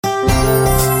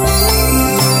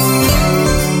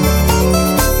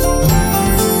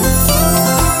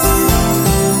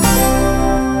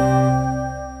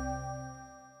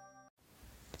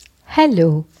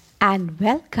Hello and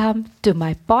welcome to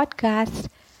my podcast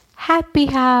Happy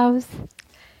House.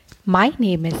 My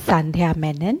name is Sandhya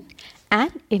Menon,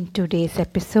 and in today's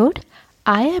episode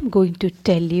I am going to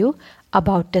tell you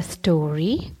about a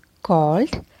story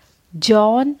called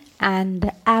John and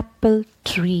the Apple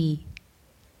Tree.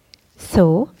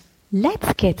 So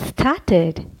let's get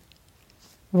started.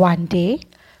 One day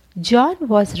John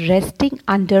was resting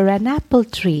under an apple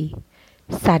tree.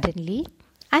 Suddenly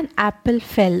an apple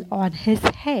fell on his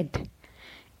head.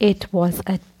 It was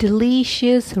a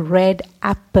delicious red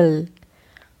apple.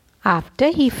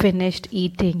 After he finished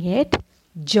eating it,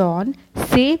 John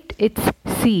saved its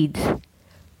seeds.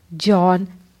 John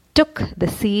took the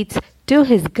seeds to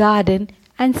his garden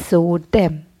and sowed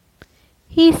them.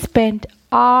 He spent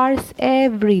hours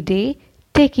every day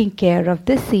taking care of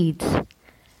the seeds.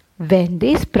 When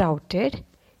they sprouted,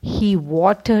 he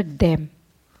watered them,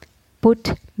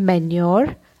 put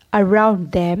manure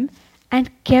around them, and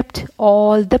kept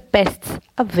all the pests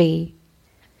away.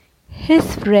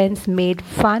 His friends made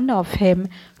fun of him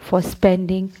for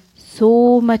spending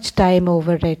so much time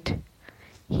over it.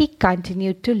 He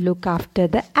continued to look after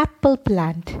the apple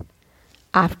plant.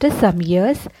 After some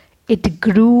years, it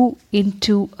grew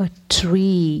into a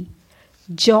tree.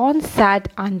 John sat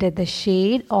under the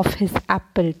shade of his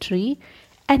apple tree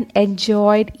and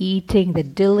enjoyed eating the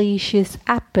delicious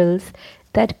apples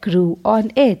that grew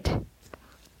on it.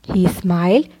 He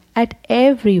smiled at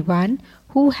everyone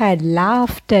who had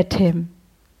laughed at him.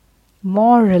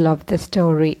 Moral of the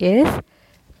story is,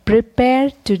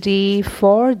 prepare today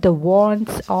for the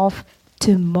wants of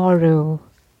tomorrow.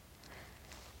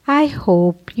 I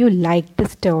hope you liked the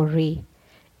story.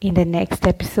 In the next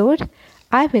episode,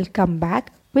 I will come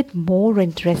back with more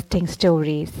interesting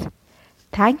stories.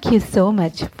 Thank you so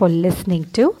much for listening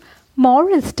to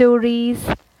Moral Stories.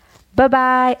 Bye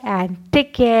bye and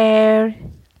take care.